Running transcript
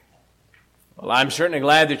Well, I'm certainly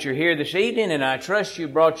glad that you're here this evening, and I trust you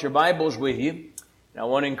brought your Bibles with you. I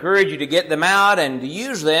want to encourage you to get them out and to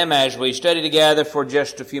use them as we study together for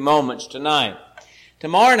just a few moments tonight.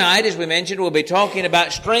 Tomorrow night, as we mentioned, we'll be talking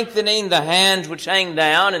about strengthening the hands which hang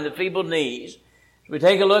down and the feeble knees. We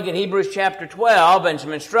take a look at Hebrews chapter 12 and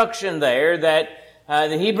some instruction there that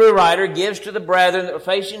the Hebrew writer gives to the brethren that are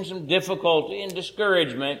facing some difficulty and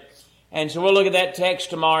discouragement. And so we'll look at that text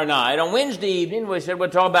tomorrow night. On Wednesday evening, we said we'll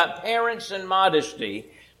talk about parents and modesty.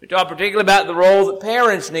 We talk particularly about the role that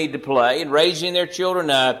parents need to play in raising their children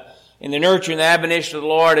up in the nurture and the admonition of the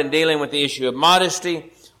Lord and dealing with the issue of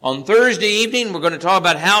modesty. On Thursday evening, we're going to talk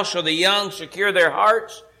about how shall the young secure their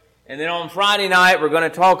hearts. And then on Friday night, we're going to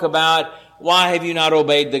talk about why have you not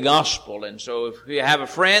obeyed the gospel. And so if you have a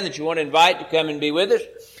friend that you want to invite to come and be with us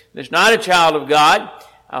that's not a child of God,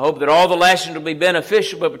 I hope that all the lessons will be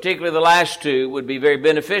beneficial, but particularly the last two would be very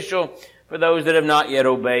beneficial for those that have not yet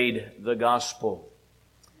obeyed the gospel.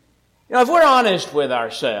 You know, if we're honest with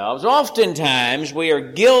ourselves, oftentimes we are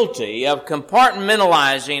guilty of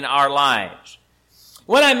compartmentalizing our lives.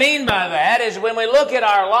 What I mean by that is when we look at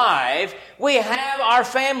our life, we have our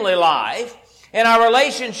family life and our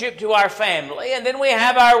relationship to our family, and then we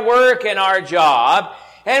have our work and our job,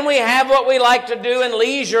 and we have what we like to do in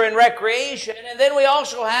leisure and recreation. And then we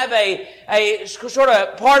also have a sort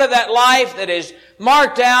of part of that life that is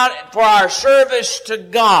marked out for our service to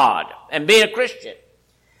God and being a Christian.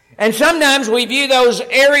 And sometimes we view those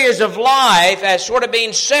areas of life as sort of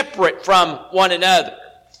being separate from one another.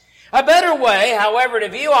 A better way, however, to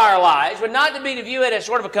view our lives would not to be to view it as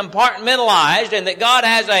sort of compartmentalized and that God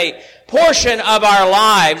has a portion of our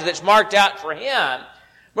lives that's marked out for Him.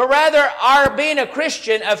 But rather, our being a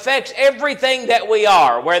Christian affects everything that we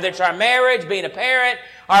are, whether it's our marriage, being a parent,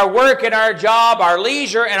 our work and our job, our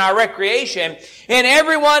leisure and our recreation. In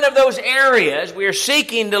every one of those areas, we are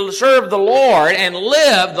seeking to serve the Lord and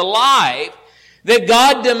live the life that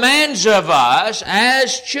God demands of us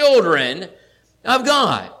as children of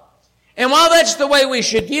God. And while that's the way we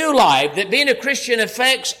should view life, that being a Christian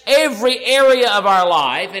affects every area of our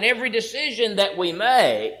life and every decision that we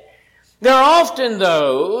make, there are often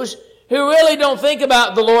those who really don't think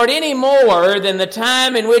about the Lord any more than the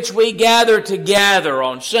time in which we gather together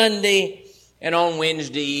on Sunday and on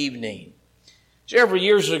Wednesday evening. Several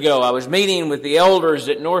years ago, I was meeting with the elders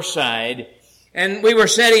at Northside, and we were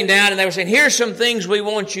sitting down and they were saying, here's some things we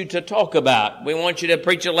want you to talk about. We want you to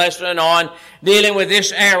preach a lesson on dealing with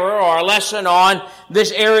this error or a lesson on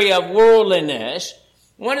this area of worldliness.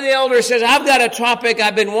 One of the elders says, I've got a topic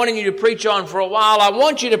I've been wanting you to preach on for a while. I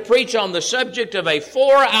want you to preach on the subject of a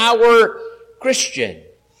 4-hour Christian.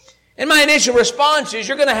 And my initial response is,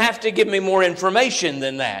 you're going to have to give me more information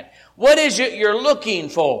than that. What is it you're looking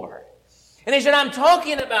for? And he said, I'm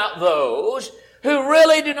talking about those who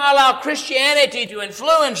really do not allow Christianity to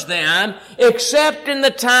influence them except in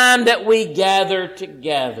the time that we gather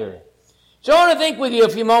together. So I want to think with you a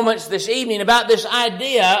few moments this evening about this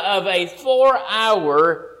idea of a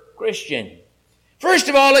 4-hour Christian. First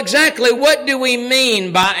of all, exactly what do we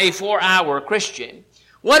mean by a 4-hour Christian?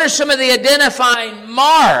 What are some of the identifying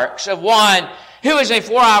marks of one who is a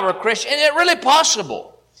 4-hour Christian? And is it really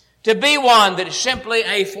possible to be one that is simply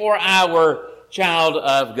a 4-hour child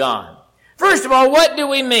of God? First of all, what do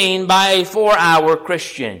we mean by a 4-hour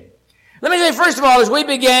Christian? Let me say, first of all, as we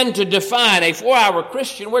begin to define a 4-hour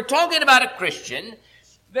Christian, we're talking about a Christian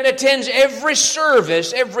that attends every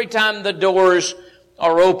service every time the doors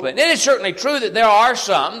are open. It is certainly true that there are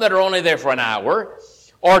some that are only there for an hour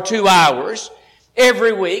or 2 hours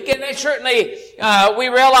every week, and they certainly, we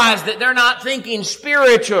realize that they're not thinking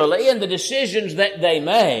spiritually in the decisions that they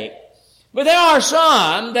make. But there are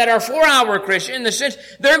some that are 4-hour Christian in the sense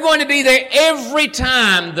they're going to be there every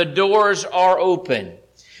time the doors are open.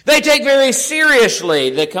 They take very seriously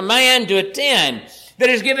the command to attend that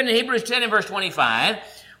is given in Hebrews 10 and verse 25,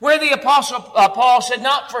 where the Apostle Paul said,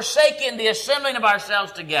 not forsaking the assembling of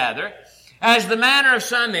ourselves together, as the manner of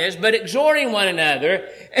some is, but exhorting one another,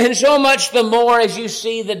 and so much the more as you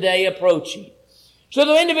see the day approaching. So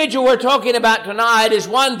the individual we're talking about tonight is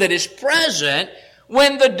one that is present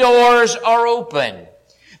when the doors are open.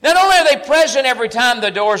 Not only are they present every time the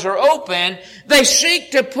doors are open, they seek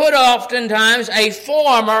to put oftentimes a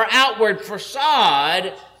form or outward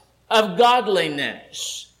facade of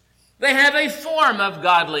godliness. They have a form of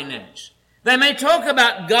godliness. They may talk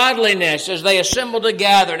about godliness as they assemble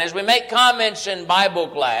together, and as we make comments in Bible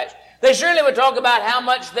class, they certainly would talk about how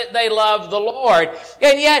much that they love the Lord.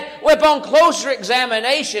 And yet, upon closer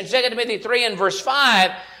examination, 2 Timothy 3 and verse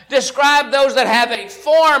 5, describe those that have a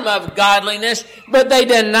form of godliness, but they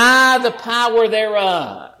deny the power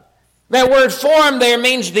thereof. That word form there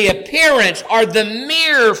means the appearance or the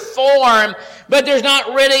mere form, but there's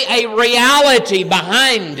not really a reality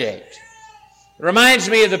behind it. It reminds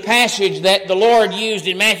me of the passage that the Lord used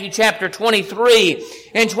in Matthew chapter 23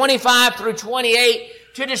 and 25 through 28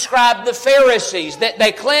 to describe the Pharisees, that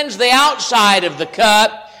they cleanse the outside of the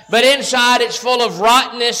cup, but inside it's full of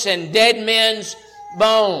rottenness and dead men's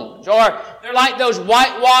bones. Or they're like those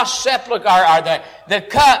whitewashed sepulchres, or the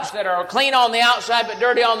cups that are clean on the outside but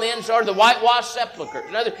dirty on the inside, or the whitewashed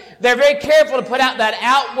sepulchres. They're very careful to put out that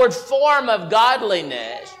outward form of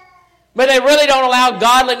godliness, but they really don't allow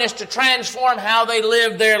godliness to transform how they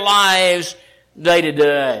live their lives day to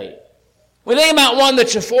day. We think about one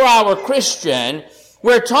that's a 4-hour Christian.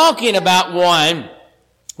 We're talking about one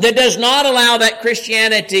that does not allow that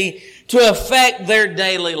Christianity to affect their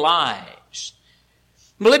daily lives.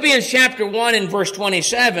 Philippians chapter 1 and verse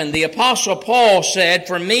 27, the Apostle Paul said,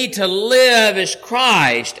 "For me to live is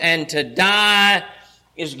Christ, and to die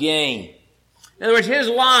is gain." In other words, his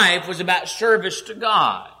life was about service to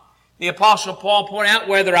God. The Apostle Paul pointed out,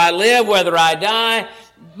 whether I live, whether I die,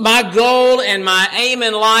 my goal and my aim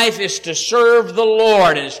in life is to serve the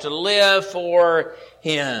Lord, and is to live for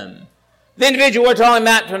Him. The individual we're talking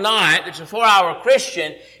about tonight, that's a 4-hour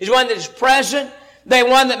Christian, is one that is present. They're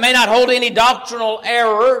one that may not hold any doctrinal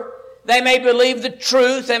error. They may believe the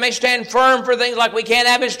truth. They may stand firm for things like we can't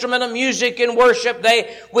have instrumental music in worship.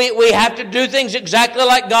 We have to do things exactly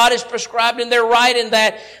like God has prescribed, and they're right in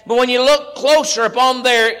that. But when you look closer upon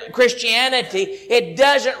their Christianity, it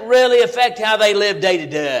doesn't really affect how they live day to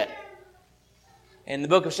day. In the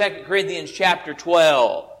book of 2 Corinthians chapter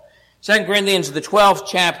 12, 2 Corinthians, the 12th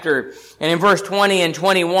chapter, and in verse 20 and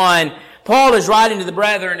 21, Paul is writing to the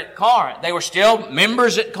brethren at Corinth. They were still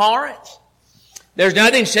members at Corinth. There's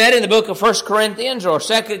nothing said in the book of 1 Corinthians or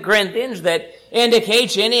 2 Corinthians that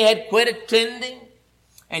indicates any had quit attending.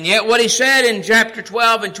 And yet what he said in chapter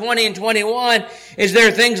 12 and 20 and 21 is there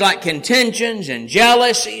are things like contentions and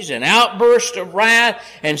jealousies and outbursts of wrath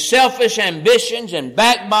and selfish ambitions and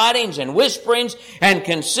backbitings and whisperings and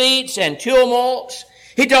conceits and tumults.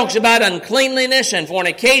 He talks about uncleanliness and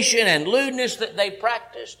fornication and lewdness that they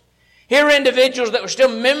practiced. Here are individuals that were still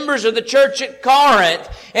members of the church at Corinth,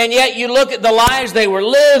 and yet you look at the lives they were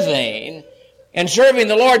living, and serving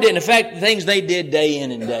the Lord didn't affect the things they did day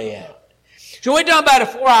in and day out. So we're talking about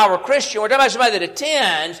a 4-hour Christian. We're talking about somebody that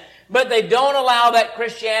attends, but they don't allow that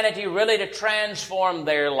Christianity really to transform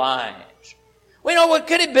their lives. Well, you know, what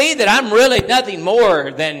could it be that I'm really nothing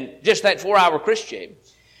more than just that 4-hour Christian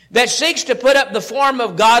that seeks to put up the form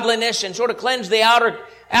of godliness and sort of cleanse the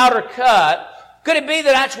outer cup? Could it be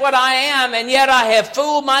that that's what I am, and yet I have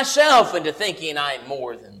fooled myself into thinking I'm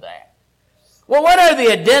more than that? Well, what are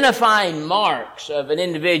the identifying marks of an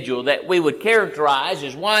individual that we would characterize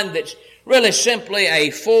as one that's really simply a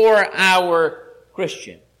 4-hour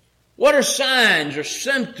Christian? What are signs or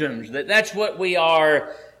symptoms that that's what we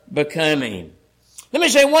are becoming? Let me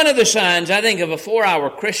say one of the signs, I think, of a 4-hour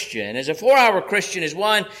Christian is a 4-hour Christian is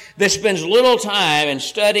one that spends little time in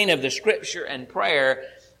studying of the Scripture and prayer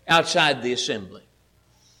outside the assembly.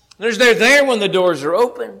 They're there when the doors are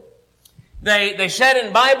open. They sit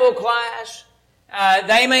in Bible class.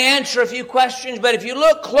 They may answer a few questions, but if you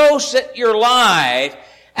look close at your life,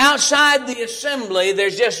 outside the assembly,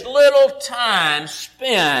 there's just little time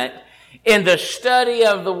spent in the study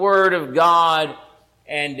of the Word of God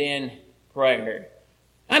and in prayer.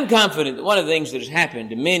 I'm confident that one of the things that has happened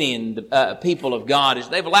to many in the people of God is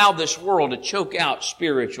they've allowed this world to choke out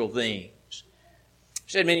spiritual things.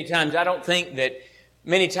 I've said many times, I don't think that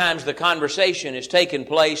many times the conversation has taken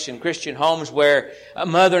place in Christian homes where a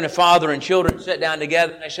mother and a father and children sit down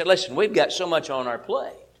together and they said, listen, we've got so much on our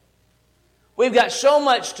plate. We've got so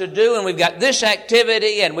much to do, and we've got this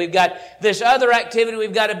activity, and we've got this other activity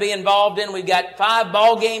we've got to be involved in. We've got 5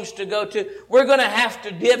 ball games to go to. We're going to have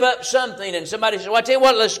to give up something. And somebody says, well, I tell you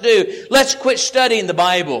what, let's do. Let's quit studying the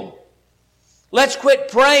Bible. Let's quit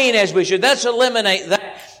praying as we should. Let's eliminate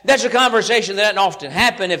that. That's a conversation that doesn't often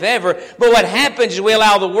happen, if ever. But what happens is we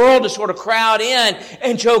allow the world to sort of crowd in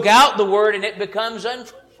and choke out the Word, and it becomes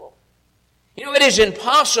unfruitful. You know, it is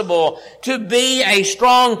impossible to be a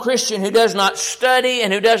strong Christian who does not study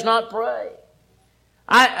and who does not pray.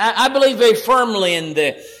 I believe very firmly in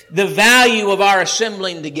the value of our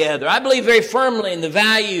assembling together. I believe very firmly in the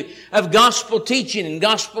value of gospel teaching and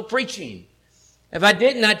gospel preaching. If I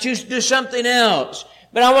didn't, I'd choose to do something else.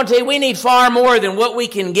 But I want to tell you, we need far more than what we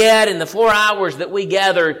can get in the 4 hours that we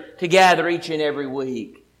gather together each and every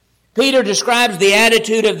week. Peter describes the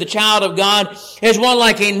attitude of the child of God as one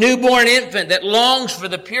like a newborn infant that longs for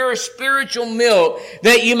the pure spiritual milk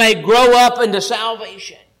that you may grow up into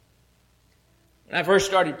salvation. When I first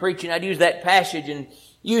started preaching, I'd use that passage and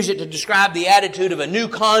use it to describe the attitude of a new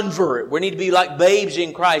convert. We need to be like babes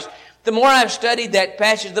in Christ. The more I've studied that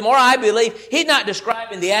passage, the more I believe he's not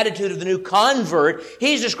describing the attitude of the new convert.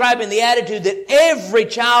 He's describing the attitude that every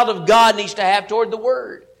child of God needs to have toward the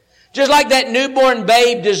Word. Just like that newborn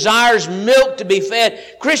babe desires milk to be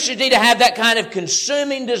fed, Christians need to have that kind of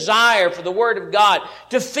consuming desire for the Word of God,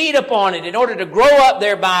 to feed upon it in order to grow up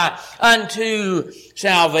thereby unto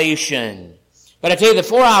salvation. But I tell you, the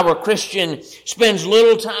 4-hour Christian spends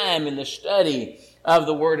little time in the study of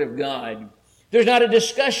the Word of God. There's not a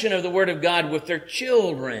discussion of the Word of God with their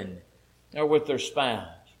children or with their spouse.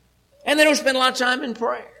 And they don't spend a lot of time in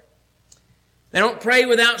prayer. They don't pray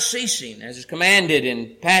without ceasing, as is commanded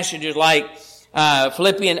in passages like 1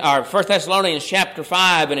 Thessalonians chapter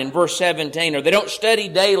 5 and in verse 17. Or they don't study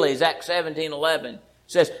daily, as Acts 17:11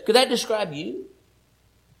 says. Could that describe you?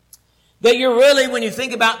 That you're really, when you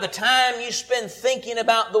think about the time you spend thinking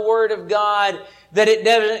about the Word of God, that it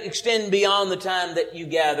doesn't extend beyond the time that you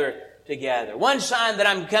gather together. One sign that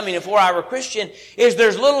I'm becoming a 4-hour Christian is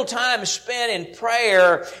there's little time spent in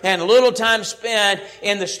prayer and little time spent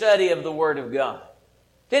in the study of the Word of God.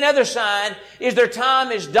 Another sign is their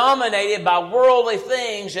time is dominated by worldly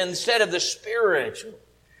things instead of the spiritual.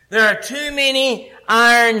 There are too many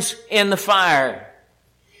irons in the fire.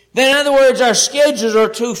 Then, in other words, our schedules are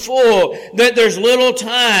too full that there's little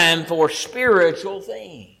time for spiritual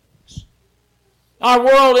things.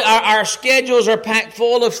 Our schedules are packed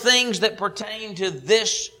full of things that pertain to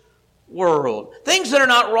this world. Things that are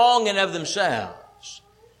not wrong in of themselves.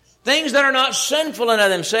 Things that are not sinful in of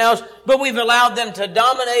themselves, but we've allowed them to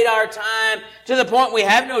dominate our time to the point we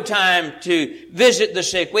have no time to visit the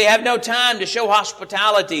sick. We have no time to show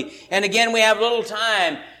hospitality. And again, we have little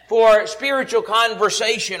time for spiritual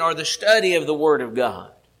conversation or the study of the Word of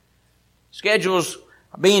God. Schedules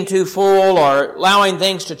being too full or allowing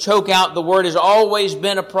things to choke out the Word has always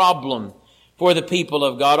been a problem for the people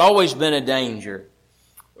of God, always been a danger.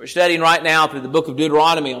 We're studying right now through the book of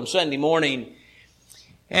Deuteronomy on Sunday morning,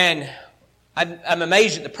 and I'm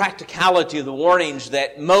amazed at the practicality of the warnings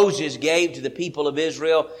that Moses gave to the people of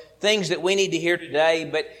Israel, things that we need to hear today.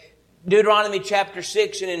 But Deuteronomy chapter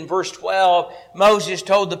 6 and in verse 12, Moses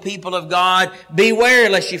told the people of God, beware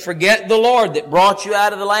lest you forget the Lord that brought you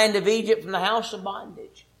out of the land of Egypt from the house of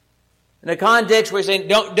bondage. In the context we're saying,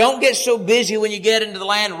 don't get so busy when you get into the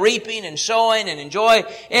land reaping and sowing and enjoy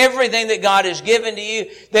everything that God has given to you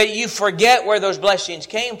that you forget where those blessings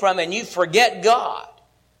came from and you forget God.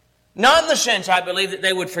 Not in the sense, I believe, that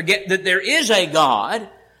they would forget that there is a God,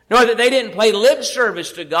 nor that they didn't pay lip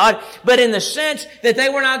service to God, but in the sense that they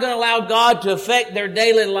were not going to allow God to affect their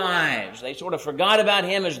daily lives. They sort of forgot about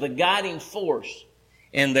Him as the guiding force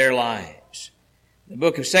in their lives. The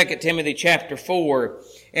book of 2 Timothy chapter 4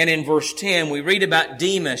 and in verse 10, we read about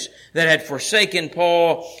Demas that had forsaken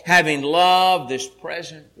Paul, having loved this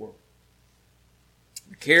present world.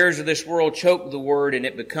 The cares of this world choke the Word and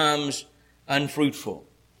it becomes unfruitful.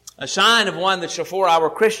 A sign of one that's a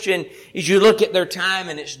 4-hour Christian is you look at their time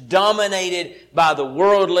and it's dominated by the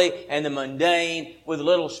worldly and the mundane with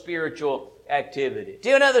little spiritual activity.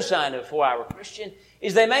 Another sign of a 4-hour Christian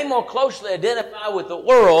is they may more closely identify with the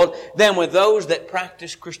world than with those that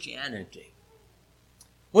practice Christianity.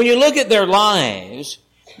 When you look at their lives,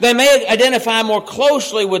 they may identify more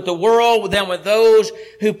closely with the world than with those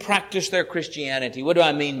who practice their Christianity. What do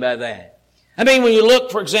I mean by that? I mean, when you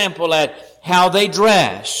look, for example, at how they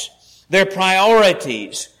dress, their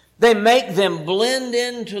priorities, they make them blend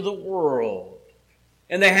into the world.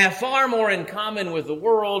 And they have far more in common with the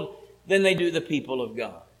world than they do the people of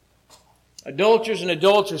God. Adulterers and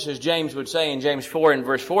adulteresses, James would say in James 4 and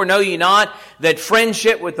verse 4, know ye not that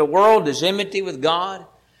friendship with the world is enmity with God?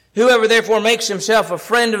 Whoever therefore makes himself a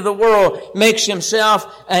friend of the world makes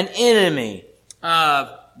himself an enemy of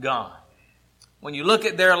God. When you look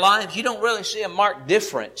at their lives, you don't really see a marked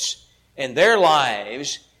difference in their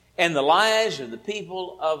lives and the lives of the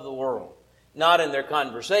people of the world. Not in their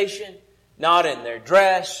conversation, not in their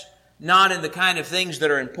dress, not in the kind of things that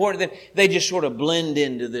are important. They just sort of blend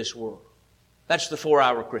into this world. That's the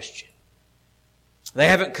 4-hour Christian. They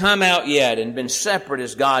haven't come out yet and been separate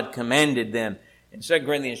as God commanded them in 2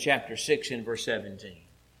 Corinthians chapter 6 and verse 17.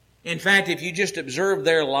 In fact, if you just observe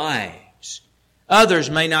their lives, others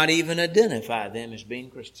may not even identify them as being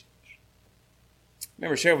Christians.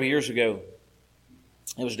 Remember several years ago,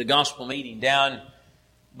 it was the gospel meeting down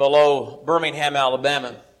below Birmingham,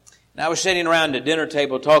 Alabama. And I was sitting around a dinner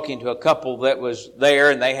table talking to a couple that was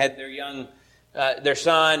there, and they had their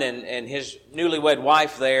son and his newlywed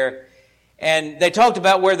wife there. And they talked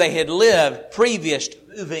about where they had lived previous to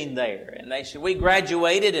moving there. And they said, we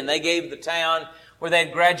graduated, and they gave the town where they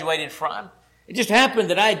had graduated from. It just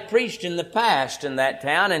happened that I had preached in the past in that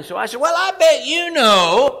town, and so I said, well, I bet you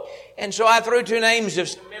know. And so I threw two names of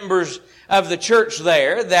some members of the church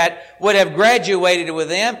there that would have graduated with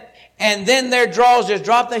them, and then their jaws just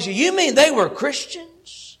dropped. They said, you mean they were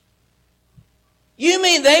Christians? You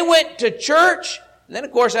mean they went to church? And then,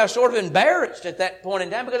 of course, I was sort of embarrassed at that point in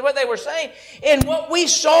time, because what they were saying, in what we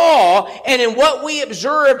saw and in what we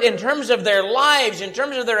observed in terms of their lives, in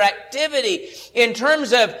terms of their activity, in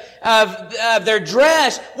terms of their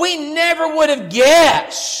dress, we never would have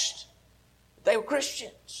guessed they were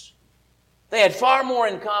Christians. They had far more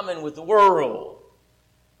in common with the world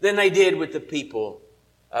than they did with the people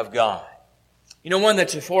of God. You know, one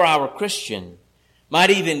that's a 4-hour Christian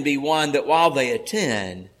might even be one that while they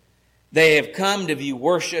attend, they have come to view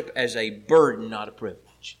worship as a burden, not a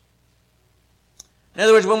privilege. In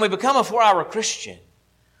other words, when we become a 4-hour Christian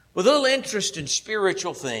with a little interest in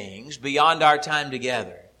spiritual things beyond our time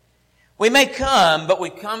together, we may come, but we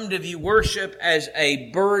come to view worship as a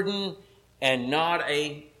burden and not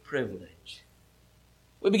a privilege.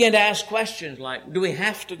 We begin to ask questions like, do we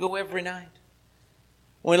have to go every night?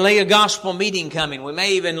 When we see a gospel meeting coming, we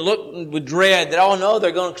may even look with dread that, oh no,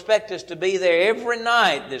 they're going to expect us to be there every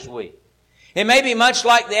night this week. It may be much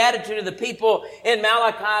like the attitude of the people in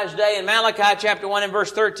Malachi's day, in Malachi chapter 1 and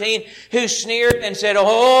verse 13, who sneered and said,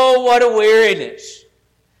 oh, what a weariness.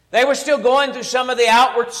 They were still going through some of the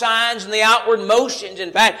outward signs and the outward motions.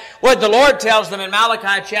 In fact, what the Lord tells them in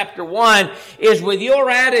Malachi chapter 1 is, with your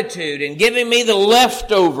attitude and giving me the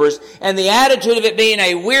leftovers and the attitude of it being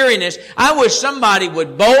a weariness, I wish somebody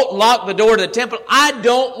would bolt and lock the door to the temple. I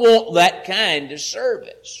don't want that kind of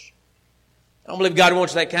service. I don't believe God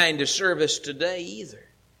wants that kind of service today either.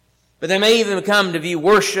 But they may even come to view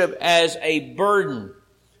worship as a burden,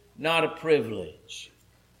 not a privilege.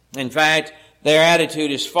 In fact, their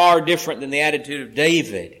attitude is far different than the attitude of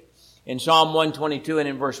David in Psalm 122 and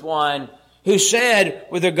in verse 1, who said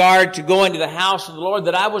with regard to going to the house of the Lord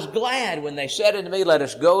that I was glad when they said unto me, let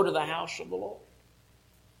us go to the house of the Lord.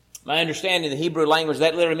 My understanding of the Hebrew language,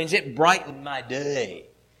 that literally means it brightened my day.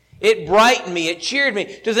 It brightened me, it cheered me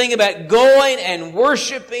to think about going and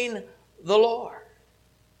worshiping the Lord.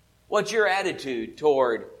 What's your attitude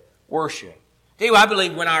toward worship? Tell you, I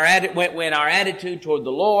believe when our attitude toward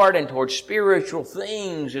the Lord and toward spiritual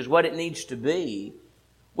things is what it needs to be,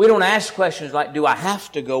 we don't ask questions like, do I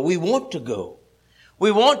have to go? We want to go.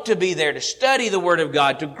 We want to be there to study the Word of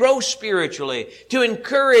God, to grow spiritually, to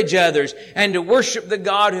encourage others, and to worship the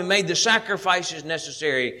God who made the sacrifices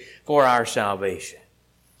necessary for our salvation.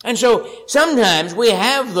 And so sometimes we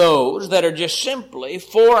have those that are just simply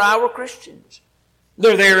 4-hour Christians.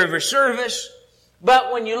 They're there every service,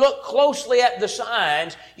 but when you look closely at the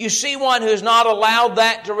signs, you see one who's not allowed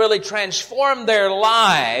that to really transform their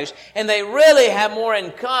lives, and they really have more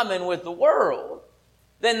in common with the world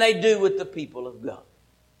than they do with the people of God.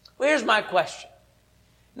 Well, here's my question.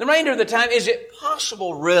 The remainder of the time, is it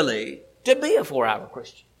possible really to be a 4-hour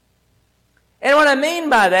Christian? And what I mean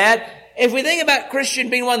by that, if we think about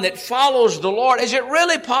Christian being one that follows the Lord, is it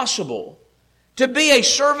really possible to be a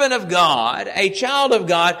servant of God, a child of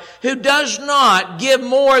God, who does not give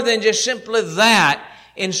more than just simply that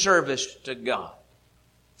in service to God?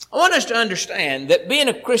 I want us to understand that being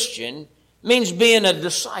a Christian means being a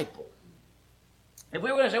disciple. If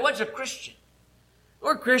we were going to say, what's a Christian? The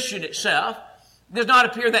word Christian itself does not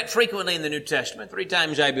appear that frequently in the New Testament. 3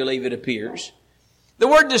 times I believe it appears. The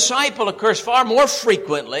word disciple occurs far more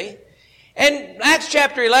frequently. And Acts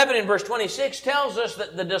chapter 11 and verse 26 tells us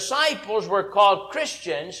that the disciples were called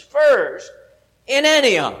Christians first in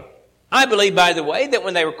Antioch. I believe, by the way, that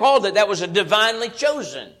when they were called that was a divinely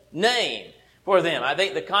chosen name for them. I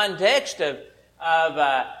think the context of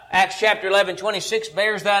Acts chapter 11, 26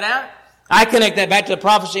 bears that out. I connect that back to the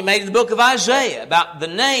prophecy made in the book of Isaiah about the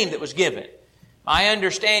name that was given. My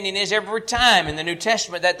understanding is every time in the New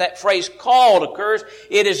Testament that phrase called occurs,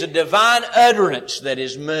 it is a divine utterance that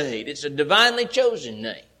is made. It's a divinely chosen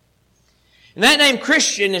name. And that name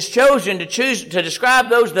Christian is chosen to describe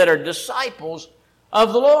those that are disciples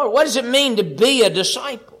of the Lord. What does it mean to be a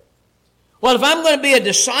disciple? Well, if I'm going to be a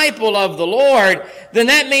disciple of the Lord, then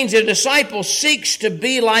that means a disciple seeks to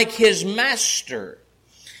be like his master.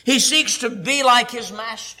 He seeks to be like his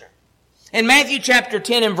master. In Matthew chapter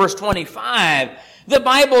 10 and verse 25, the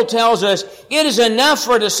Bible tells us it is enough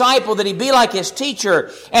for a disciple that he be like his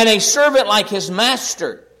teacher and a servant like his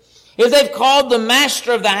master. If they've called the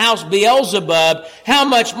master of the house Beelzebub, how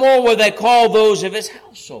much more will they call those of his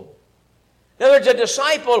household? In other words, a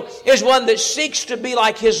disciple is one that seeks to be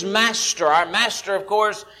like his master. Our master, of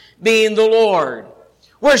course, being the Lord.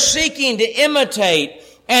 We're seeking to imitate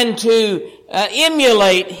and to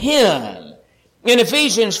emulate Him. In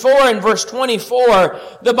Ephesians 4 and verse 24,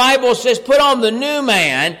 the Bible says, put on the new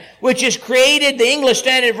man, which is created, the English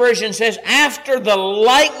Standard Version says, after the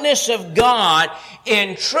likeness of God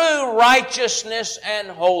in true righteousness and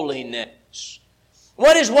holiness.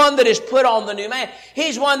 What is one that is put on the new man?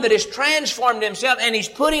 He's one that has transformed himself and he's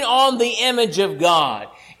putting on the image of God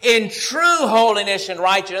in true holiness and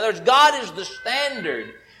righteousness. In other words, God is the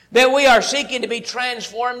standard that we are seeking to be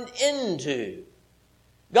transformed into.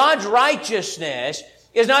 God's righteousness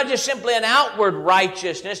is not just simply an outward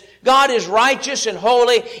righteousness. God is righteous and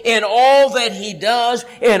holy in all that He does,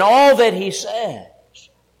 in all that He says.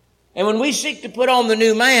 And when we seek to put on the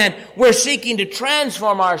new man, we're seeking to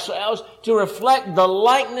transform ourselves to reflect the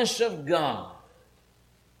likeness of God.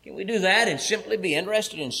 Can we do that and simply be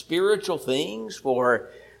interested in spiritual things for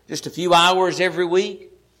just a few hours every week?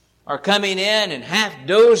 Or coming in and half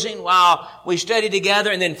dozing while we study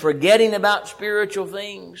together and then forgetting about spiritual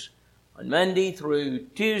things on Monday through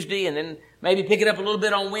Tuesday, and then maybe pick it up a little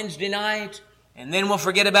bit on Wednesday night, and then we'll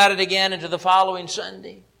forget about it again into the following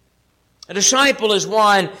Sunday. A disciple is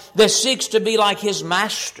one that seeks to be like his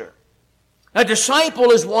master. A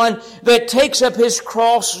disciple is one that takes up his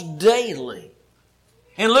cross daily.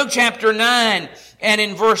 In Luke chapter 9 and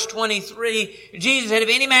in verse 23, Jesus said, if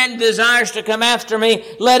any man desires to come after me,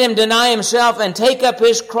 let him deny himself and take up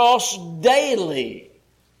his cross daily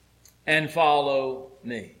and follow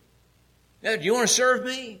me. Now, do you want to serve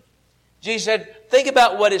me? Jesus said, think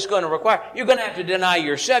about what it's going to require. You're going to have to deny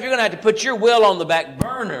yourself. You're going to have to put your will on the back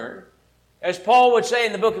burner. As Paul would say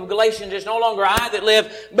in the book of Galatians, it's no longer I that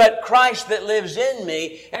live, but Christ that lives in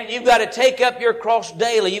me. And you've got to take up your cross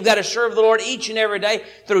daily. You've got to serve the Lord each and every day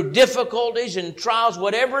through difficulties and trials.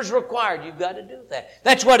 Whatever is required, you've got to do that.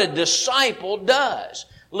 That's what a disciple does.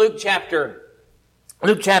 Luke chapter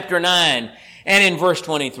 9 and in verse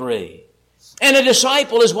 23. And a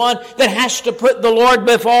disciple is one that has to put the Lord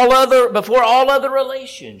before all other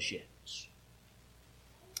relationships.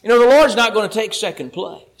 You know, the Lord's not going to take second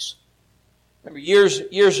place. Remember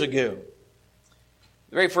years ago,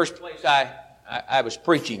 the very first place I was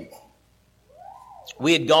preaching,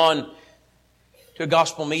 we had gone to a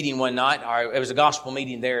gospel meeting one night. Or it was a gospel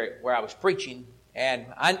meeting there where I was preaching. And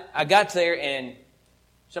I got there and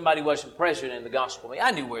somebody wasn't present in the gospel meeting.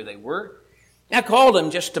 I knew where they were. I called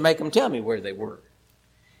them just to make them tell me where they were.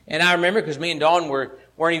 And I remember because me and Dawn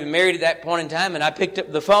weren't even married at that point in time. And I picked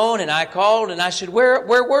up the phone and I called and I said, where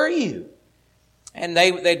were you? And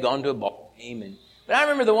they'd gone to a ball. But I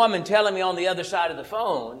remember the woman telling me on the other side of the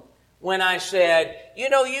phone when I said, you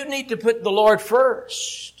know, you need to put the Lord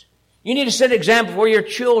first. You need to set an example for your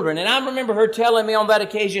children. And I remember her telling me on that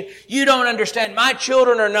occasion, you don't understand. My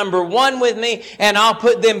children are number one with me, and I'll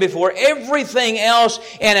put them before everything else.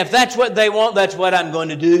 And if that's what they want, that's what I'm going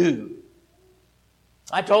to do.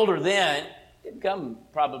 I told her then, it didn't come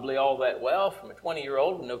probably all that well from a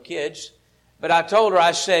 20-year-old with no kids. But I told her,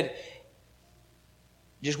 I said,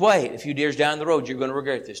 just wait. A few years down the road, you're going to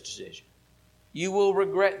regret this decision. You will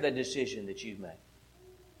regret the decision that you've made.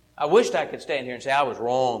 I wished I could stand here and say I was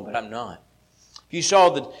wrong, but I'm not. If you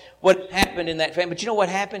saw what happened in that family, but you know what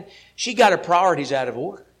happened? She got her priorities out of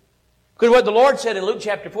order. Because what the Lord said in Luke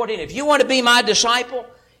chapter 14, if you want to be my disciple,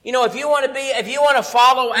 you know, if you want to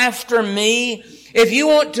follow after me, if you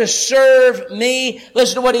want to serve me,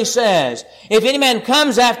 listen to what He says. If any man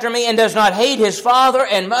comes after me and does not hate his father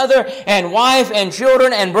and mother and wife and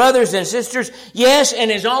children and brothers and sisters, yes, and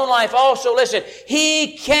his own life also, listen,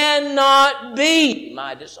 he cannot be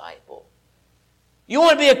my disciple. You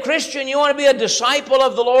want to be a Christian, you want to be a disciple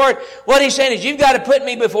of the Lord, what He's saying is you've got to put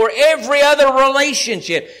me before every other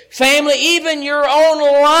relationship, family, even your own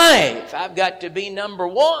life. I've got to be number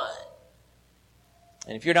one.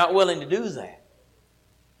 And if you're not willing to do that,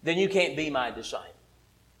 then you can't be my disciple.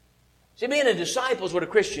 See, being a disciple is what a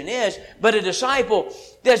Christian is, but a disciple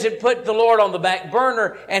doesn't put the Lord on the back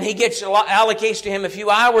burner and he allocates to Him a few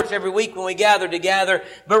hours every week when we gather together,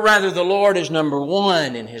 but rather the Lord is number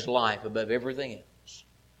one in his life above everything else.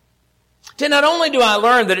 So not only do I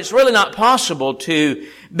learn that it's really not possible to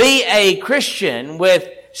be a Christian with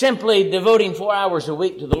simply devoting 4 hours a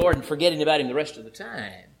week to the Lord and forgetting about Him the rest of the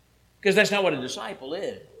time, because that's not what a disciple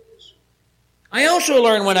is. I also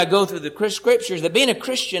learn when I go through the Scriptures that being a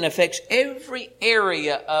Christian affects every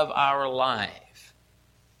area of our life.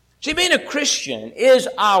 See, being a Christian is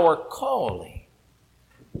our calling.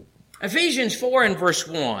 Ephesians 4 and verse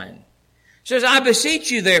 1 says, I beseech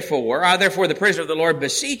you therefore, I therefore the prisoner of the Lord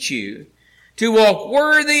beseech you, to walk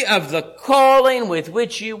worthy of the calling with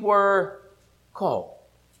which you were called.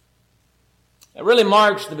 It really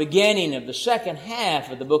marks the beginning of the second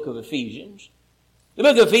half of the book of Ephesians.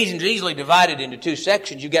 The book of Ephesians is easily divided into two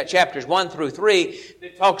sections. You've got chapters 1 through 3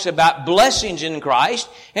 that talks about blessings in Christ,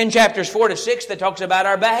 and chapters 4 to 6 that talks about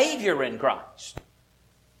our behavior in Christ.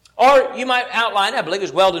 Or you might outline, I believe it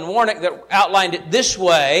was Weldon Warnick that outlined it this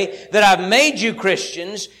way, that I've made you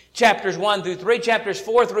Christians, chapters 1 through 3, chapters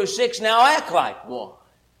 4 through 6, now act like one.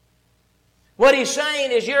 What he's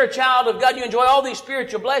saying is you're a child of God. You enjoy all these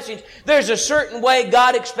spiritual blessings. There's a certain way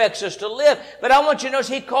God expects us to live. But I want you to notice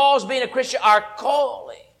He calls being a Christian our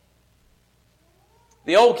calling.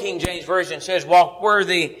 The old King James Version says, walk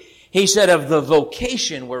worthy, he said, of the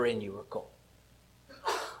vocation wherein you are called.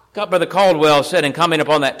 Brother Caldwell said in commenting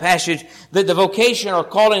upon that passage that the vocation or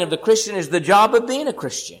calling of the Christian is the job of being a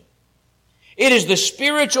Christian. It is the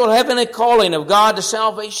spiritual heavenly calling of God to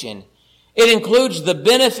salvation. It includes the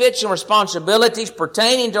benefits and responsibilities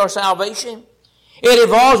pertaining to our salvation. It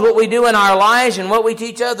involves what we do in our lives and what we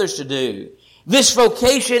teach others to do. This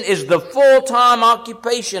vocation is the full-time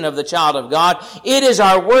occupation of the child of God. It is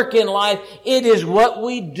our work in life. It is what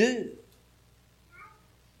we do.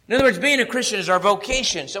 In other words, being a Christian is our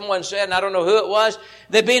vocation. Someone said, and I don't know who it was,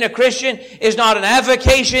 that being a Christian is not an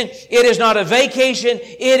avocation. It is not a vacation.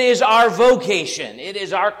 It is our vocation. It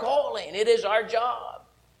is our calling. It is our job.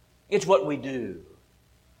 It's what we do.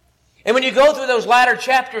 And when you go through those latter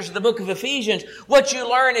chapters of the book of Ephesians, what you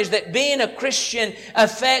learn is that being a Christian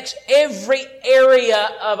affects every area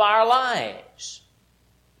of our lives.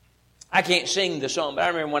 I can't sing the song, but I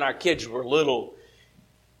remember when our kids were little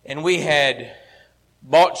and we had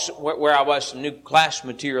bought where I was some new class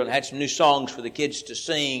material and had some new songs for the kids to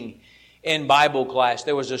sing in Bible class.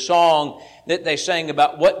 There was a song that they sang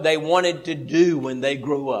about what they wanted to do when they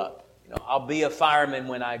grew up. I'll be a fireman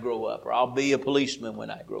when I grow up, or I'll be a policeman when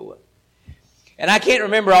I grow up. And I can't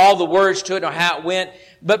remember all the words to it or how it went,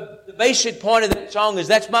 but the basic point of that song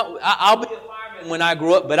is I'll be a fireman when I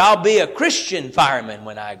grow up, but I'll be a Christian fireman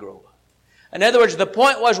when I grow up. In other words, the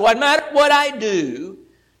point was, no matter what I do,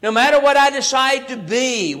 no matter what I decide to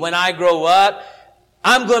be when I grow up,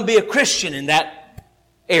 I'm going to be a Christian in that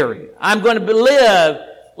area. I'm going to live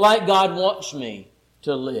like God wants me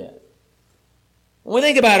to live. When we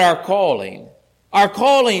think about our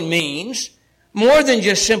calling means more than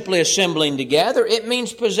just simply assembling together. It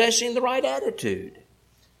means possessing the right attitude.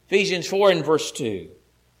 Ephesians 4 and verse 2.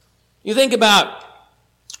 You think about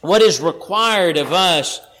what is required of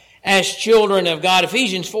us as children of God.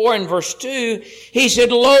 Ephesians 4 and verse 2, he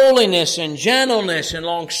said, lowliness and gentleness and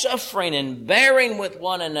long-suffering and bearing with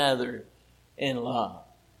one another in love.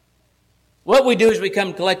 What we do as we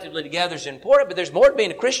come collectively together is important, but there's more to being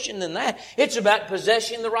a Christian than that. It's about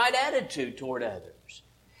possessing the right attitude toward others.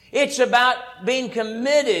 It's about being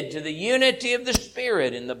committed to the unity of the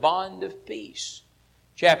Spirit in the bond of peace.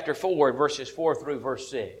 Chapter 4, verses 4 through verse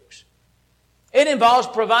 6. It involves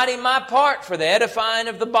providing my part for the edifying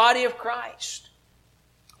of the body of Christ.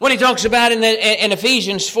 When he talks about in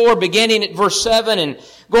Ephesians 4, beginning at verse 7 and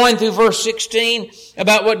going through verse 16,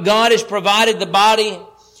 about what God has provided the body.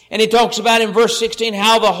 And he talks about in verse 16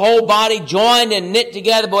 how the whole body joined and knit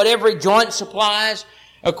together by what every joint supplies,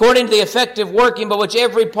 according to the effective working by which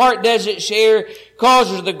every part does its share,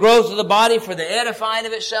 causes the growth of the body for the edifying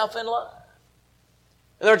of itself in love.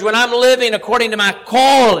 In other words, when I'm living according to my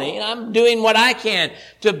calling, I'm doing what I can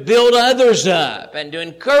to build others up and to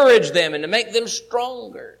encourage them and to make them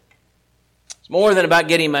stronger. It's more than about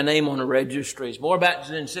getting my name on a registry. It's more about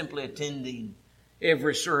than simply attending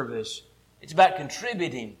every service. It's about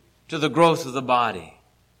contributing to the growth of the body.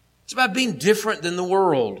 It's about being different than the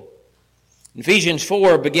world. In Ephesians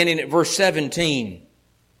 4, beginning at verse 17,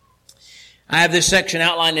 I have this section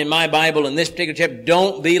outlined in my Bible in this particular chapter.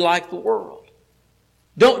 Don't be like the world.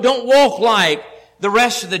 Don't walk like the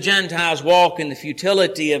rest of the Gentiles walk in the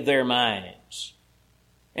futility of their minds.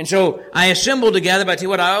 And so I assemble together, but I tell you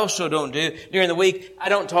what I also don't do. During the week, I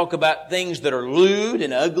don't talk about things that are lewd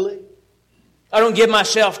and ugly. I don't give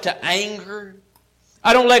myself to anger.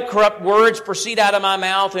 I don't let corrupt words proceed out of my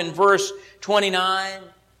mouth in verse 29.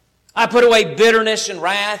 I put away bitterness and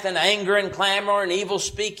wrath and anger and clamor and evil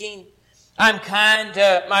speaking. I'm kind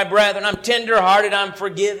to my brethren. I'm tender-hearted. I'm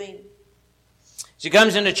forgiving. As it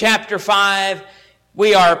comes into chapter 5,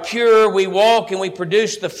 we are pure. We walk and we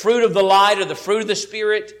produce the fruit of the light or the fruit of the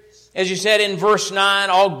Spirit. As you said in verse 9,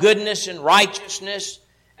 all goodness and righteousness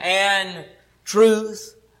and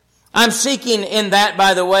truth. I'm seeking in that,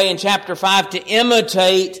 by the way, in chapter 5, to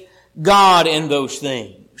imitate God in those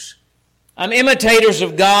things. I'm imitators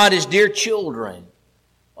of God as dear children.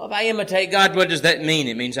 Well, if I imitate God, what does that mean?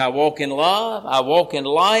 It means I walk in love, I walk in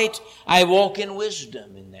light, I walk in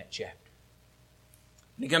wisdom in that chapter.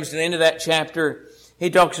 When he comes to the end of that chapter, he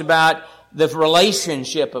talks about the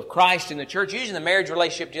relationship of Christ and the church, using the marriage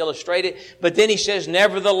relationship to illustrate it. But then he says,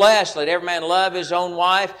 nevertheless, let every man love his own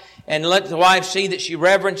wife, and let the wife see that she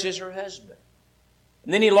reverences her husband.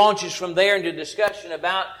 And then he launches from there into discussion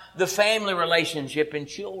about the family relationship and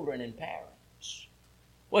children and parents.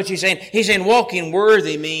 What's he saying? He's saying walking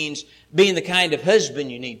worthy means being the kind of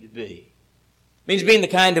husband you need to be. It means being the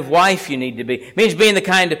kind of wife you need to be. It means being the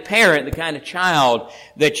kind of parent, the kind of child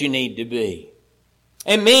that you need to be.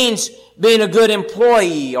 It means being a good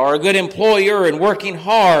employee or a good employer and working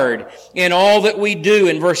hard in all that we do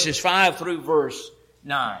in verses 5 through verse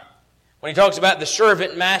 9. When he talks about the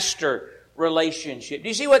servant-master relationship. Do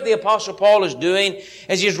you see what the Apostle Paul is doing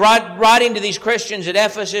as he's writing to these Christians at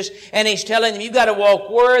Ephesus, and he's telling them, you've got to walk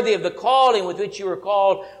worthy of the calling with which you were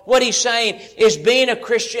called. What he's saying is being a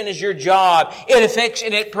Christian is your job. It affects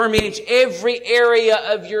and it permeates every area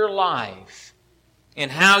of your life and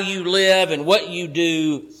how you live and what you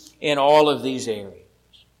do in all of these areas.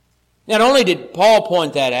 Not only did Paul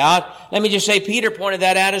point that out, let me just say Peter pointed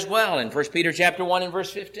that out as well in 1 Peter chapter 1 and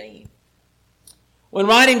verse 15. When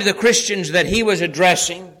writing to the Christians that he was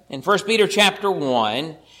addressing in 1 Peter chapter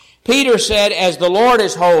 1, Peter said, as the Lord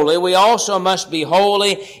is holy, we also must be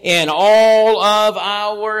holy in all of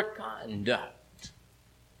our conduct.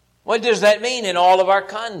 What does that mean, in all of our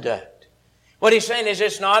conduct? What he's saying is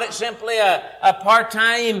it's not simply a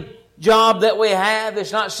part-time job that we have.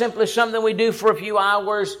 It's not simply something we do for a few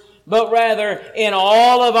hours, but rather in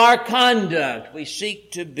all of our conduct we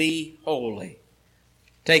seek to be holy.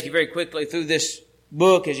 Take you very quickly through this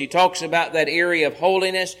book as he talks about that area of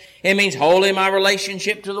holiness. It means holy in my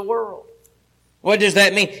relationship to the world. What does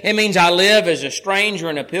that mean? It means I live as a stranger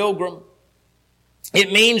and a pilgrim.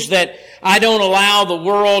 It means that I don't allow the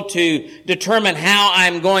world to determine how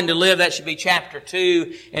I'm going to live. That should be chapter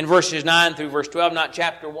 2 and verses 9 through verse 12, not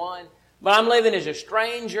chapter 1. But I'm living as a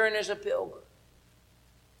stranger and as a pilgrim.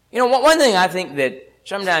 You know, one thing I think that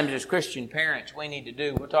sometimes as Christian parents we need to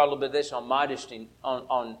do, we'll talk a little bit of this on modesty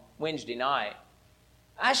on Wednesday night.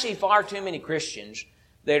 I see far too many Christians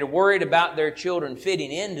that are worried about their children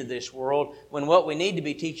fitting into this world when what we need to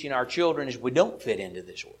be teaching our children is we don't fit into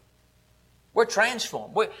this world. We're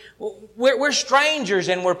transformed. We're strangers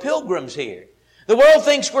and we're pilgrims here. The world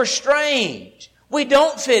thinks we're strange. We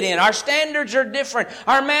don't fit in. Our standards are different.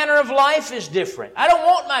 Our manner of life is different. I don't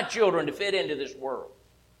want my children to fit into this world.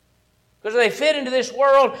 Because if they fit into this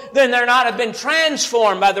world, then they're not have been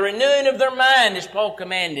transformed by the renewing of their mind, as Paul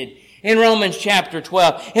commanded in Romans chapter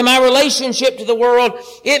 12. In my relationship to the world,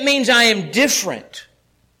 it means I am different.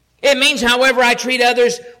 It means, however, I treat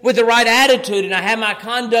others with the right attitude and I have my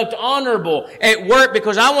conduct honorable at work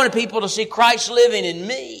because I want people to see Christ living in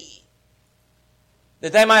me.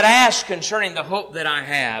 That they might ask concerning the hope that I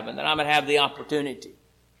have and that I might have the opportunity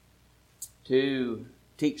to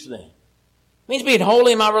teach them. It means being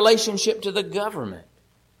holy in my relationship to the government.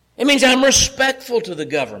 It means I'm respectful to the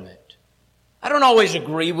government. I don't always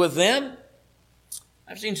agree with them.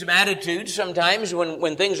 I've seen some attitudes sometimes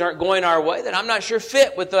when things aren't going our way that I'm not sure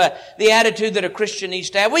fit with the attitude that a Christian needs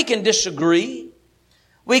to have. We can disagree.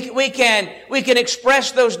 We can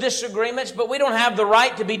express those disagreements, but we don't have the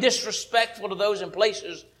right to be disrespectful to those in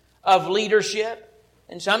places of leadership.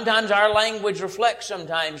 And sometimes our language reflects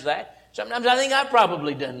sometimes that. Sometimes I think I've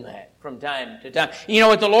probably done that from time to time. You know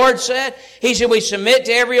what the Lord said? He said we submit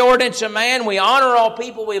to every ordinance of man. We honor all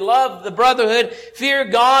people. We love the brotherhood. Fear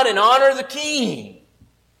God and honor the king.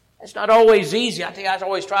 That's not always easy. I tell you, I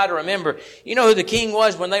always try to remember. You know who the king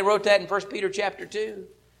was when they wrote that in 1 Peter chapter 2?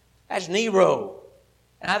 That's Nero.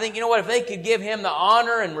 And I think, you know what? If they could give him the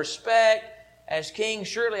honor and respect as king,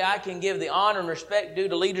 surely I can give the honor and respect due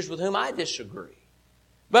to leaders with whom I disagree.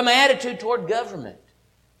 But my attitude toward government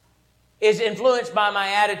is influenced by my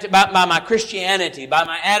attitude, by my Christianity, by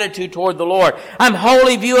my attitude toward the Lord. I'm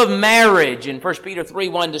holy view of marriage in 1 Peter 3,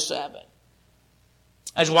 1-7.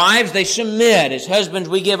 As wives, they submit. As husbands,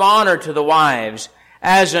 we give honor to the wives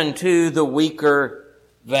as unto the weaker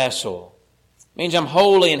vessel. It means I'm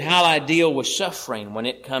holy in how I deal with suffering when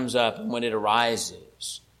it comes up and when it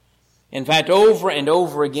arises. In fact, over and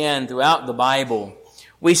over again throughout the Bible,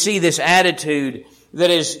 we see this attitude that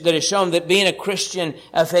is shown that being a Christian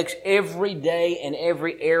affects every day and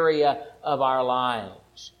every area of our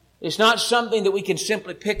lives. It's not something that we can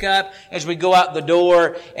simply pick up as we go out the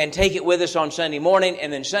door and take it with us on Sunday morning,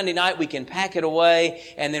 and then Sunday night we can pack it away,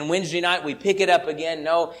 and then Wednesday night we pick it up again.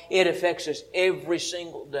 No, it affects us every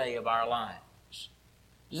single day of our lives.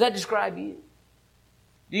 Does that describe you?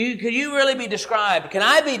 Could you really be described? Can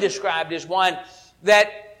I be described as one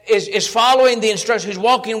that is following the instructions, who's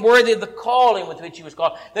walking worthy of the calling with which he was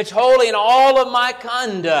called, that's holy in all of my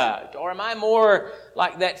conduct? Or am I more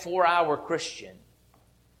like that 4-hour Christian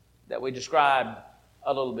that we described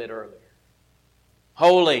a little bit earlier?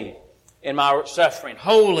 Holy in my suffering,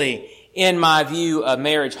 holy in my view of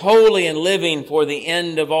marriage, holy in living for the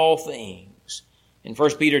end of all things. In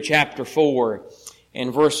 1 Peter chapter 4,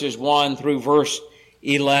 in verses 1 through verse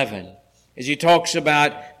 11, as he talks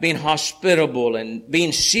about being hospitable and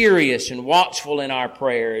being serious and watchful in our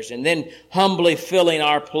prayers, and then humbly filling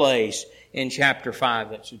our place in chapter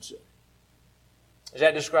 5, that should say. Does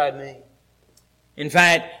that describe me? In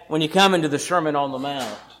fact, when you come into the Sermon on the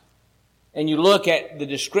Mount, and you look at the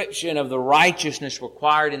description of the righteousness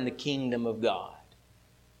required in the kingdom of God,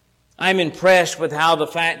 I'm impressed with how the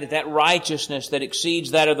fact that righteousness that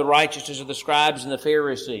exceeds that of the righteousness of the scribes and the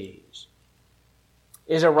Pharisees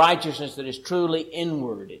is a righteousness that is truly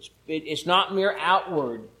inward. It's not mere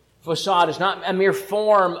outward facade. It's not a mere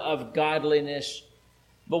form of godliness.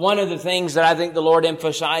 But one of the things that I think the Lord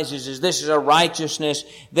emphasizes is this is a righteousness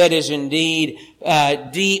that is indeed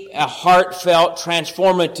deep, a heartfelt,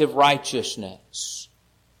 transformative righteousness.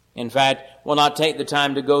 In fact, we'll not take the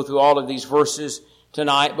time to go through all of these verses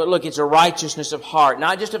tonight, but look, it's a righteousness of heart,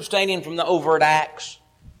 not just abstaining from the overt acts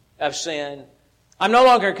of sin. I'm no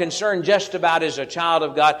longer concerned just about as a child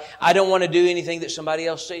of God. I don't want to do anything that somebody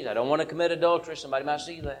else sees. I don't want to commit adultery. Somebody might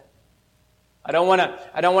see that. I don't want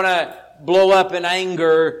to blow up in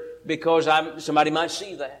anger because somebody might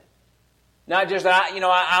see that. Not just that,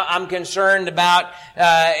 I'm concerned about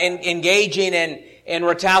engaging in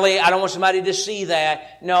retaliation. I don't want somebody to see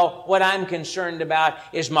that. No, what I'm concerned about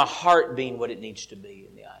is my heart being what it needs to be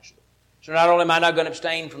in the eyes of God. So not only am I not going to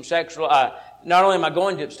abstain from not only am I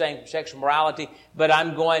going to abstain from sexual morality, but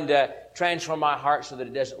I'm going to transform my heart so that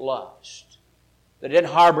it doesn't lust, that it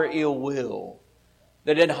doesn't harbor ill will,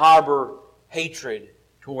 that it doesn't harbor hatred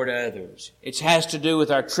toward others. It has to do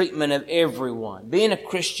with our treatment of everyone. Being a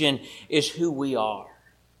Christian is who we are.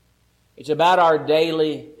 It's about our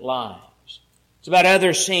daily lives. It's about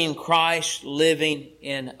others seeing Christ living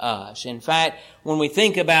in us. In fact, when we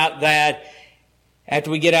think about that,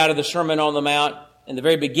 after we get out of the Sermon on the Mount, in the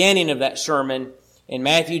very beginning of that sermon, in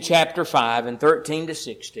Matthew chapter 5 and 13 to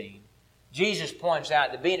 16, Jesus points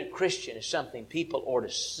out that being a Christian is something people ought to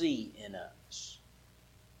see in us.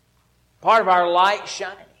 Part of our light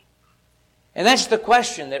shining. And that's the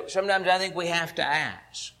question that sometimes I think we have to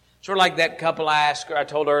ask. Sort of like that couple I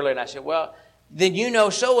told earlier, and I said, well, then you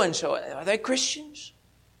know so-and-so. Are they Christians?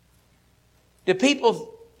 Do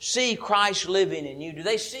people see Christ living in you? Do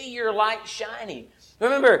they see your light shining?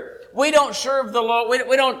 Remember, we don't serve the Lord.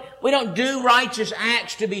 We don't do righteous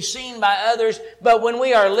acts to be seen by others, but when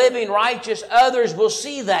we are living righteous, others will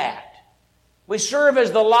see that. We serve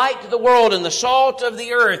as the light to the world and the salt of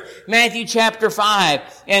the earth. Matthew chapter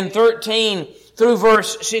 5 and 13 through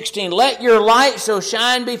verse 16. Let your light so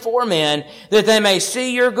shine before men that they may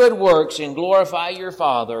see your good works and glorify your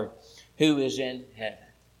Father who is in heaven.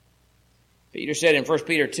 Peter said in 1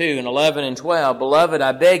 Peter 2 and 11 and 12, Beloved,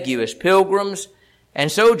 I beg you as pilgrims and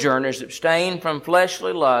sojourners abstain from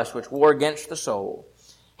fleshly lusts which war against the soul,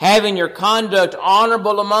 having your conduct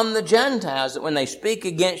honorable among the Gentiles, that when they speak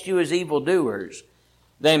against you as evildoers,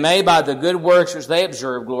 they may by the good works which they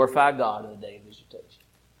observe glorify God in the day of visitation.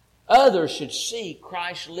 Others should see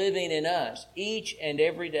Christ living in us each and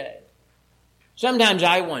every day. Sometimes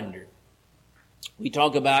I wonder, we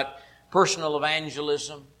talk about personal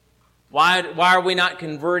evangelism. Why are we not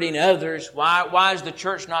converting others? Why is the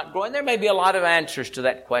church not growing? There may be a lot of answers to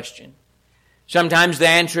that question. Sometimes the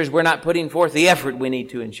answer is we're not putting forth the effort we need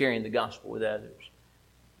to in sharing the gospel with others.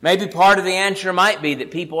 Maybe part of the answer might be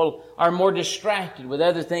that people are more distracted with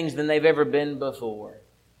other things than they've ever been before.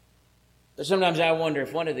 But sometimes I wonder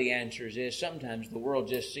if one of the answers is sometimes the world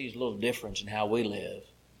just sees a little difference in how we live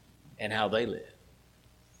and how they live.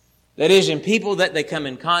 That is, in people that they come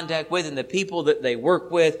in contact with and the people that they work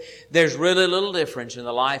with, there's really little difference in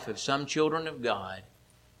the life of some children of God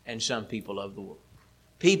and some people of the world.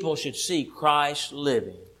 People should see Christ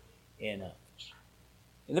living in us.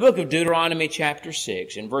 In the book of Deuteronomy chapter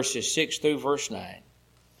 6, in verses 6 through verse 9,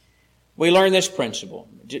 we learn this principle.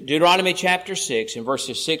 Deuteronomy chapter 6, in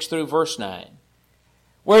verses 6 through verse 9,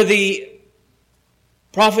 where the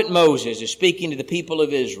prophet Moses is speaking to the people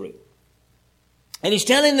of Israel. And he's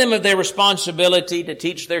telling them of their responsibility to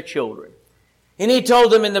teach their children. And he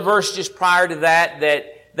told them in the verse just prior to that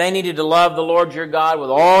they needed to love the Lord your God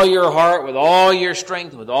with all your heart, with all your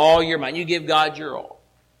strength, with all your mind. You give God your all.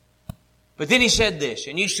 But then he said this,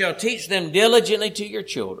 and you shall teach them diligently to your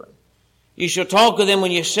children. You shall talk of them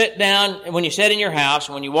when you sit down, and when you sit in your house,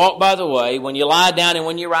 and when you walk by the way, when you lie down, and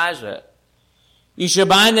when you rise up. You shall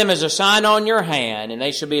bind them as a sign on your hand, and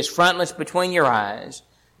they shall be as frontlets between your eyes.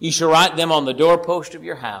 You shall write them on the doorpost of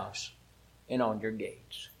your house and on your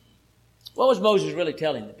gates. What was Moses really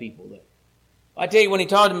telling the people there? I tell you, when he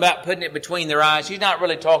told them about putting it between their eyes, he's not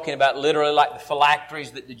really talking about literally like the phylacteries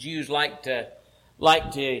that the Jews like to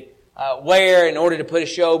wear in order to put a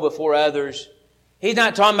show before others. He's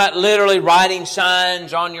not talking about literally writing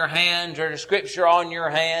signs on your hands or the Scripture on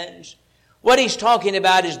your hands. What he's talking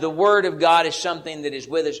about is the Word of God is something that is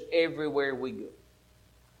with us everywhere we go.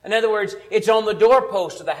 In other words, it's on the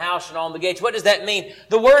doorpost of the house and on the gates. What does that mean?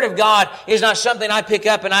 The Word of God is not something I pick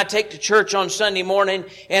up and I take to church on Sunday morning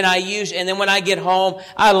and I use, and then when I get home,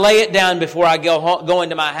 I lay it down before I go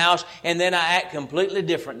into my house, and then I act completely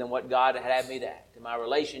different than what God had me to act. In my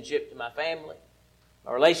relationship to my family,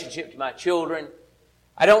 my relationship to my children.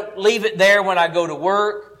 I don't leave it there when I go to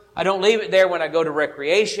work. I don't leave it there when I go to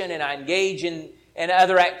recreation and I engage in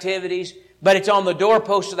other activities. But it's on the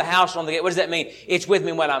doorpost of the house, on the gate. What does that mean? It's with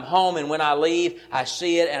me when I'm home, and when I leave, I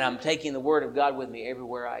see it, and I'm taking the Word of God with me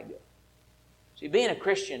everywhere I go. See, being a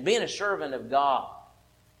Christian, being a servant of God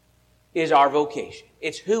is our vocation.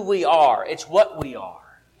 It's who we are. It's what we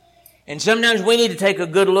are. And sometimes we need to take a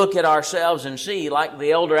good look at ourselves and see, like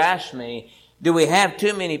the elder asked me, do we have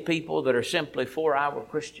too many people that are simply 4-hour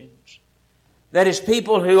Christians? That is,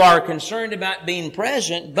 people who are concerned about being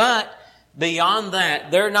present, but beyond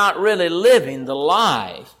that, they're not really living the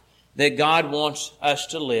life that God wants us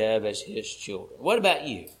to live as His children. What about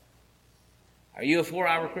you? Are you a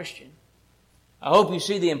 4-hour Christian? I hope you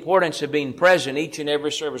see the importance of being present each and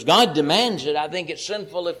every service. God demands it. I think it's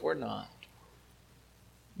sinful if we're not.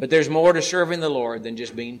 But there's more to serving the Lord than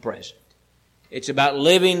just being present. It's about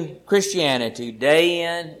living Christianity day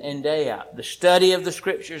in and day out. The study of the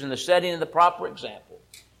Scriptures and the setting of the proper example.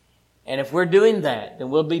 And if we're doing that, then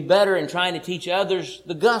we'll be better in trying to teach others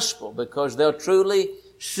the gospel, because they'll truly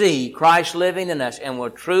see Christ living in us and will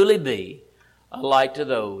truly be a light to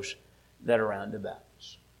those that are round about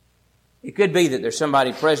us. It could be that there's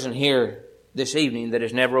somebody present here this evening that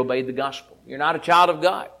has never obeyed the gospel. You're not a child of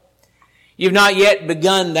God. You've not yet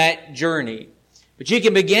begun that journey. But you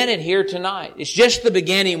can begin it here tonight. It's just the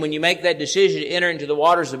beginning when you make that decision to enter into the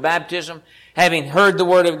waters of baptism, having heard the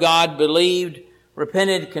Word of God, believed,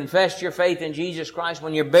 repented, confessed your faith in Jesus Christ.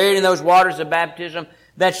 When you're buried in those waters of baptism,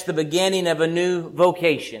 that's the beginning of a new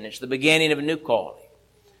vocation. It's the beginning of a new calling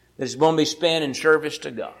that is going to be spent in service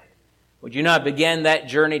to God. Would you not begin that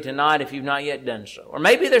journey tonight if you've not yet done so? Or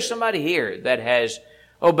maybe there's somebody here that has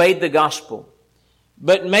obeyed the gospel,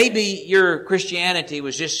 but maybe your Christianity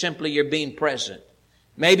was just simply your being present.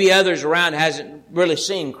 Maybe others around hasn't really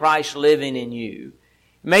seen Christ living in you.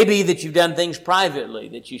 Maybe that you've done things privately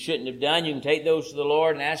that you shouldn't have done. You can take those to the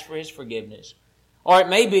Lord and ask for His forgiveness. Or it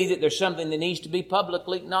may be that there's something that needs to be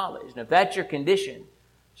publicly acknowledged. And if that's your condition,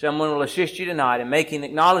 someone will assist you tonight in making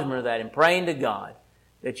acknowledgement of that and praying to God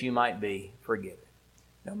that you might be forgiven.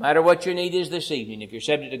 No matter what your need is this evening, if you're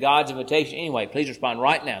subject to God's invitation anyway, please respond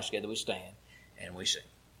right now. Together we stand and we sing.